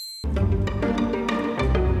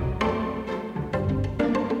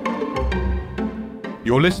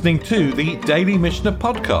You're listening to the Daily Mishnah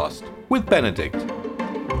Podcast with Benedict.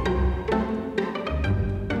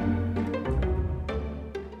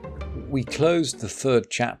 We closed the third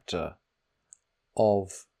chapter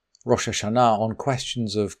of Rosh HaShanah on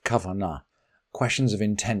questions of kavanah, questions of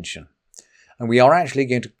intention. And we are actually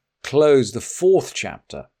going to close the fourth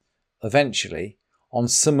chapter, eventually, on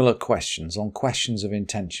similar questions, on questions of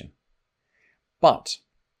intention. But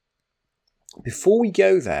before we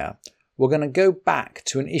go there, we're going to go back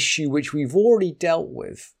to an issue which we've already dealt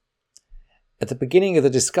with at the beginning of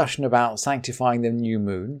the discussion about sanctifying the new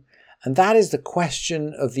moon, and that is the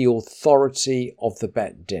question of the authority of the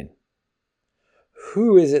Bet Din.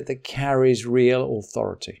 Who is it that carries real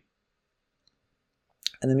authority?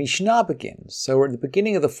 And the Mishnah begins, so we're at the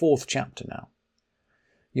beginning of the fourth chapter now.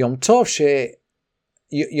 Yom Tov she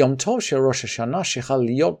Rosh HaShanah shechal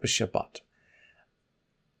liyot b'Shabbat.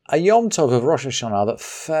 A Yom Tov of Rosh HaShanah that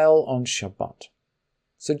fell on Shabbat.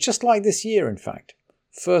 So just like this year, in fact,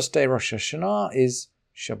 first day Rosh HaShanah is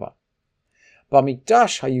Shabbat.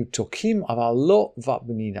 B'mikdash hayu tokim aval lo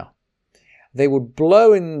v'bnina. They would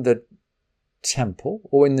blow in the temple,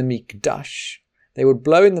 or in the Mikdash. They would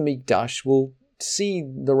blow in the Mikdash. We'll see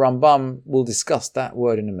the Rambam will discuss that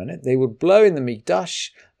word in a minute. They would blow in the Mikdash,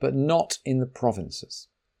 but not in the provinces.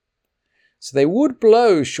 So they would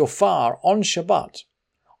blow shofar on Shabbat,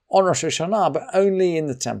 on Rosh Hashanah, but only in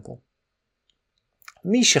the temple.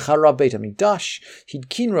 Mishachara Beit HaMikdash,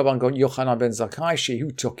 Hidkin Rabban Yochanan ben Zakkai,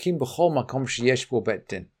 Shehu Tokim B'chol Makom Sheyesh Bo Bet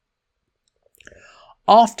Din.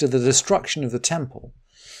 After the destruction of the temple,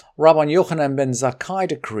 Rabban Yochanan ben Zakkai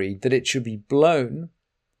decreed that it should be blown,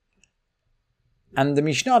 and the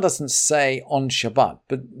Mishnah doesn't say on Shabbat,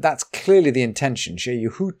 but that's clearly the intention,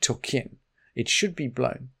 Shehu Tokim. It should be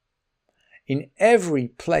blown in every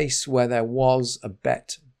place where there was a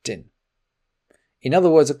Bet Din. In other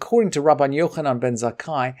words, according to Rabban Yochanan ben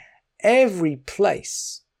Zakkai, every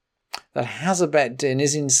place that has a Bet Din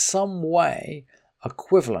is in some way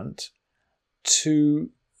equivalent to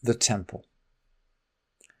the temple.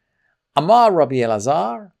 Amar Rabbi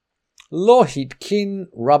Elazar, Lo hitkin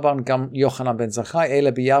Rabban Yochanan ben Zakkai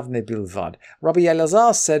ele biyavne bilvad. Rabbi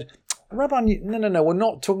Elazar said, no, we're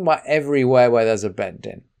not talking about everywhere where there's a Bet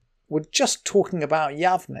Din. We're just talking about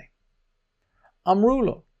Yavne.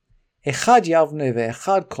 Amrulo. Echad Yavne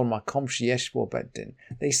ve'echad kol makom sheyesh bo Bet Din.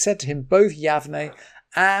 They said to him, both Yavne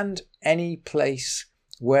and any place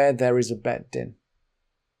where there is a Bet Din.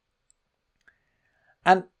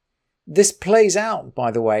 And this plays out, by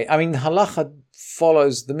the way. I mean, the halacha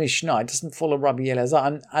follows the Mishnah. It doesn't follow Rabbi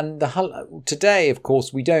Elazar. And today, of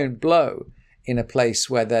course, we don't blow in a place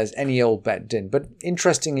where there's any old Bet Din. But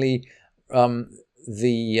interestingly,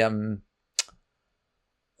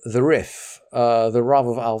 the Rif, the Rav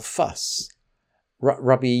of Alfas,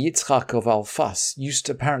 Rabbi Yitzchak of Alfas, used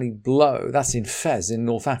to apparently blow, that's in Fez in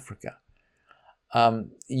North Africa,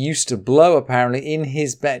 used to blow apparently in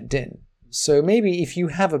his Bet Din. So maybe if you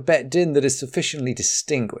have a Bet Din that is sufficiently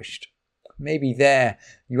distinguished, maybe there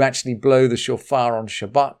you actually blow the shofar on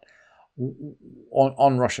Shabbat,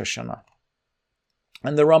 on Rosh HaShanah.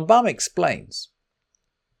 And the Rambam explains.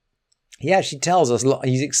 He actually tells us,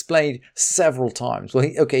 he's explained several times. Well,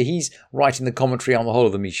 he's writing the commentary on the whole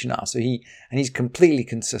of the Mishnah, so he's completely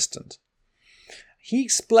consistent. He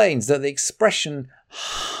explains that the expression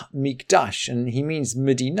Mikdash, and he means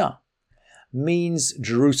Medina, means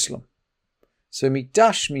Jerusalem. So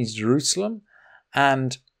Mikdash means Jerusalem,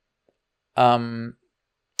 and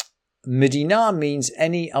Medina means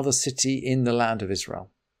any other city in the land of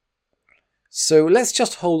Israel. So let's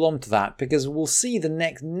just hold on to that, because we'll see the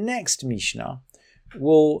next Mishnah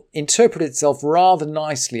will interpret itself rather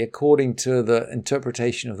nicely according to the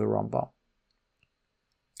interpretation of the Rambam.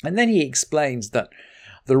 And then he explains that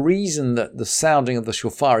the reason that the sounding of the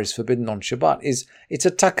shofar is forbidden on Shabbat is it's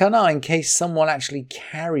a takana in case someone actually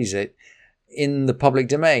carries it in the public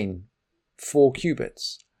domain 4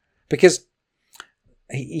 cubits. Because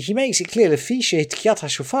he makes it clear, the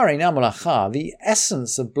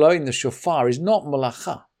essence of blowing the shofar is not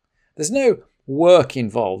malacha. There's no work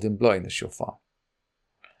involved in blowing the shofar.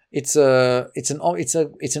 It's an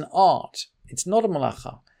art. It's not a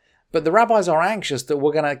malacha. But the rabbis are anxious that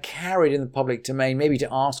we're going to carry it in the public domain, maybe to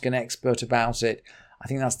ask an expert about it. I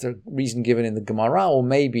think that's the reason given in the Gemara, or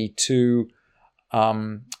maybe to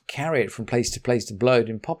carry it from place to place to blow it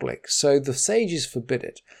in public. So the sages forbid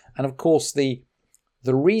it. And of course, the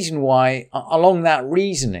reason why, along that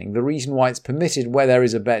reasoning, the reason why it's permitted where there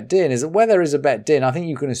is a Bet Din is that where there is a Bet Din, I think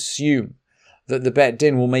you can assume that the Bet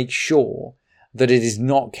Din will make sure that it is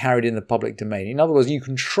not carried in the public domain. In other words, you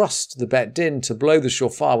can trust the Bet Din to blow the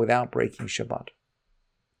shofar without breaking Shabbat.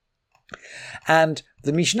 And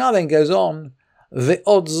the Mishnah then goes on,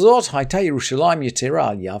 Ve'odzot haita Yerushalayim yetera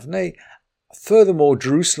al Yavne. Furthermore,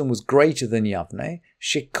 Jerusalem was greater than Yavne.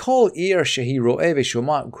 Shekol ir shehi ro'eh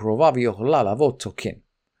ve'shomah u'krovav yochla lavot tokin.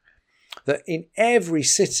 That in every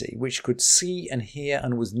city which could see and hear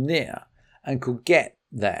and was near and could get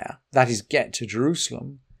there, that is, get to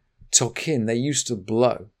Jerusalem, tokin, they used to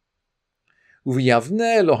blow.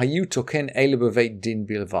 Uv'yavne lo hayu tokin ele b'veit din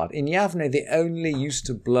bilvad. In Yavne, they only used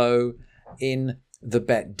to blow in the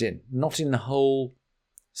Bet Din, not in the whole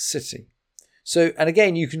city. So, and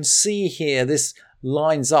again, you can see here, this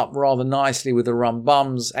lines up rather nicely with the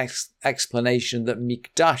Rambam's explanation that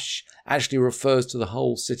Mikdash actually refers to the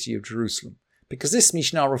whole city of Jerusalem. Because this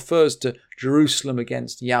Mishnah refers to Jerusalem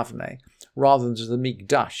against Yavne, rather than to the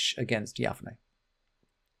Mikdash against Yavne.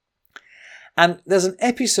 And there's an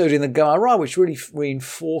episode in the Gemara which really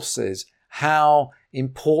reinforces how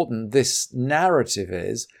important this narrative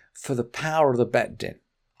is for the power of the Bet Din.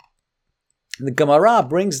 The Gemara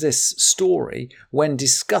brings this story when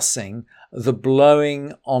discussing the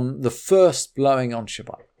first blowing on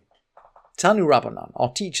Shabbat. Tanu Rabbanan,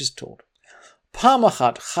 our teachers taught, Pam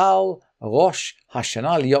achat chal Rosh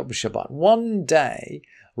HaShanah liot b'Shabbat. One day,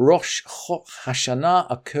 Rosh HaShanah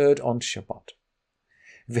occurred on Shabbat.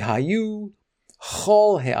 V'hayu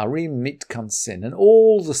chol he'arim mitkansin, and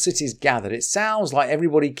all the cities gathered. It sounds like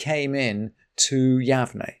everybody came in to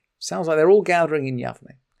Yavne. Sounds like they're all gathering in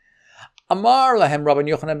Yavne. Amar lahem Rabbi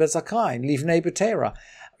Yochanan ben Zakkai, livnei Betera.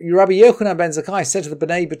 Rabbi Yochanan ben Zakkai said to the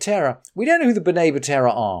Bnei Betera, we don't know who the Bnei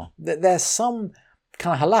Betera are. There's some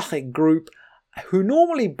kind of halachic group who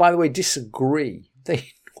normally, by the way, disagree.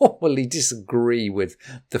 They normally disagree with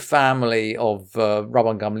the family of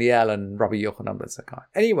Rabban Gamliel and Rabbi Yochanan ben Zakkai.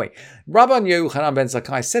 Anyway, Rabban Yochanan ben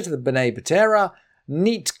Zakkai said to the Bnei Betera,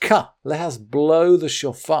 Nitka, let us blow the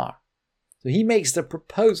shofar. So he makes the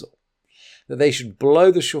proposal that they should blow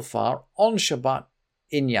the shofar on Shabbat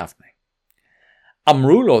in Yavne.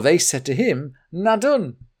 Amrulo, they said to him,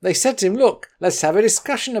 Nadun. They said to him, look, let's have a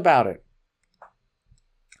discussion about it.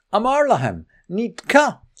 Amar lahem,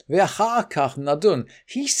 Nitka, ve'achar kach nadun.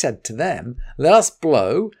 He said to them, let us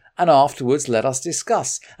blow and afterwards let us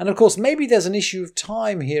discuss. And of course, maybe there's an issue of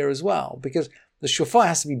time here as well, because the shofar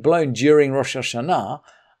has to be blown during Rosh HaShanah,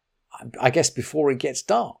 I guess before it gets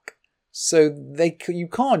dark. So you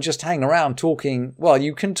can't just hang around talking. Well,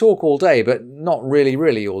 you can talk all day, but not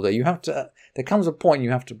really all day. You have to. There comes a point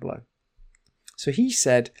you have to blow. So he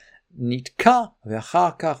said, "Nitka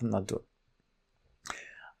ve'achar kach nadun."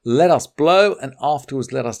 Let us blow, and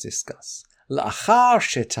afterwards let us discuss. La'achar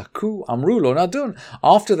shetaku amru lo nadun.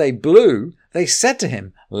 After they blew, they said to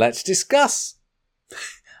him, "Let's discuss."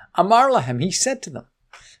 Amar lahem, he said to them,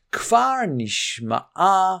 "Kvar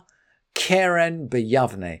nishma'a Keren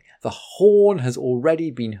beyavne." The horn has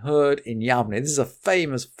already been heard in Yavne. This is a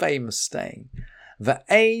famous saying.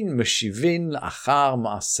 Ve'ein meshivin la'achar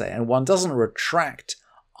ma'aseh. And one doesn't retract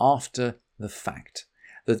after the fact.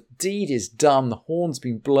 The deed is done. The horn's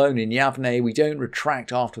been blown in Yavne. We don't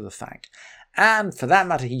retract after the fact. And for that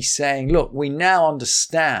matter, he's saying, look, we now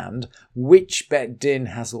understand which Bet Din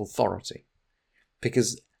has authority.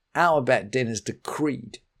 Because our Bet Din has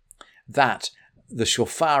decreed that the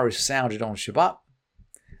shofar is sounded on Shabbat,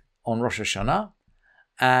 on Rosh HaShanah,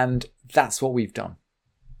 and that's what we've done.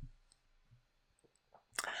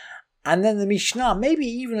 And then the Mishnah, maybe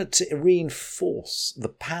even to reinforce the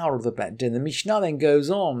power of the Bet Din, the Mishnah then goes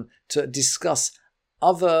on to discuss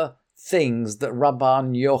other things that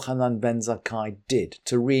Rabban Yochanan ben Zakkai did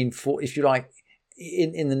to reinforce, if you like,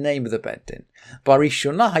 in the name of the Bet Din.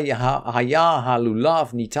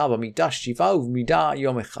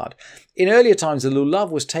 In earlier times, the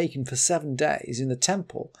lulav was taken for 7 days in the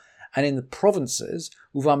temple and in the provinces,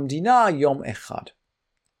 uvamdina yom echad.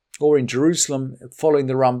 Or in Jerusalem, following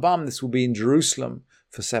the Rambam, this will be in Jerusalem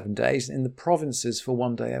for 7 days, in the provinces for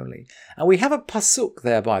 1 day only. And we have a pasuk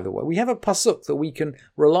there, by the way. We have a pasuk that we can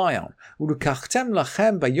rely on.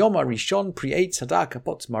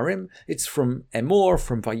 It's from Emor,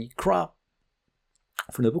 from Vayikra,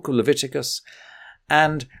 from the book of Leviticus.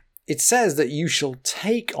 And it says that you shall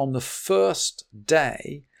take on the first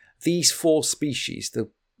day these 4 species, the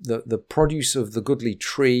produce of the goodly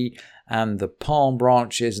tree and the palm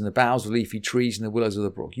branches and the boughs of leafy trees and the willows of the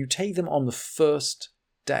brook. You take them on the first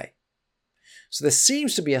day. So there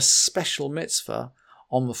seems to be a special mitzvah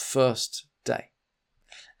on the first day.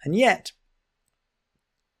 And yet,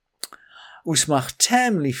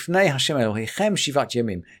 Usmachtem lifnei Hashem Elohechem shivat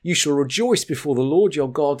yemim. You shall rejoice before the Lord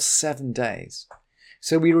your God 7 days.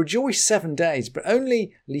 So we rejoice 7 days, but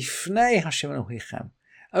only lifnei Hashem Elohechem,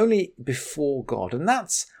 only before God. And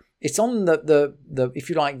that's It's on the if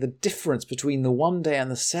you like, the difference between the 1 day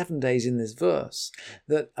and the 7 days in this verse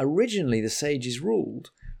that originally the sages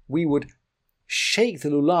ruled we would shake the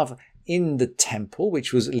lulav in the temple,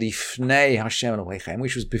 which was lifnei Hashem Elohechem,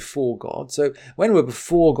 which was before God. So when we're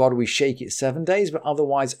before God, we shake it 7 days, but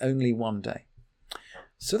otherwise only 1 day.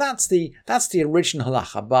 So that's the original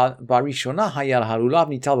halacha. Barishonah hayal halulav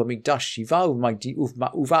nital b'mikdash shiva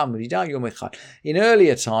uva medida yom echad. In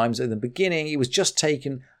earlier times, at the beginning, it was just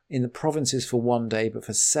taken in the provinces for 1 day, but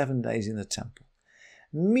for 7 days in the temple.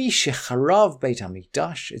 Mi shecharav beit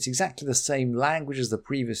hamikdash. It's exactly the same language as the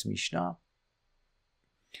previous Mishnah.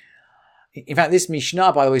 In fact, this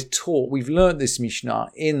Mishnah, by the way, is taught. We've learned this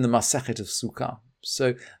Mishnah in the Masechet of Sukkah.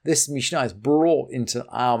 So this Mishnah is brought into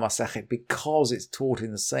our Masechet because it's taught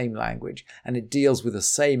in the same language and it deals with the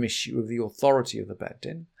same issue of the authority of the Beit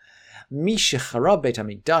Din. Mishecharab Beit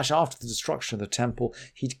HaMikdash, after the destruction of the temple,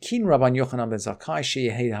 Hidkin Rabban Yochanan ben Zakkai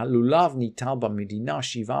sheyehei halulav nital b'medina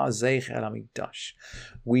shiva zeich el HaMikdash.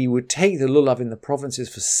 We would take the lulav in the provinces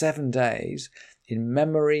for 7 days in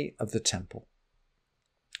memory of the temple.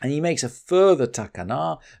 And he makes a further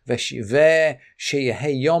takana, veshiveh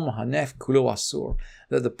sheyehei yom hanef kulo asur,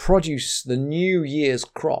 that the produce, the new year's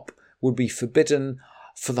crop, would be forbidden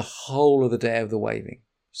for the whole of the day of the waving.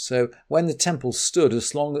 So when the temple stood,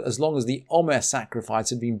 as long as the Omer sacrifice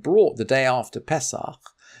had been brought the day after Pesach,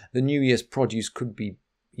 the New Year's produce could be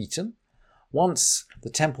eaten. Once the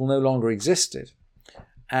temple no longer existed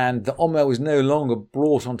and the Omer was no longer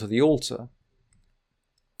brought onto the altar,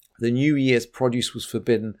 the New Year's produce was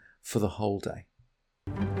forbidden for the whole day.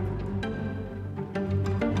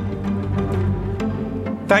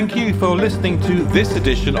 Thank you for listening to this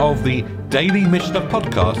edition of the Daily Mishnah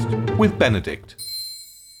Podcast with Benedict.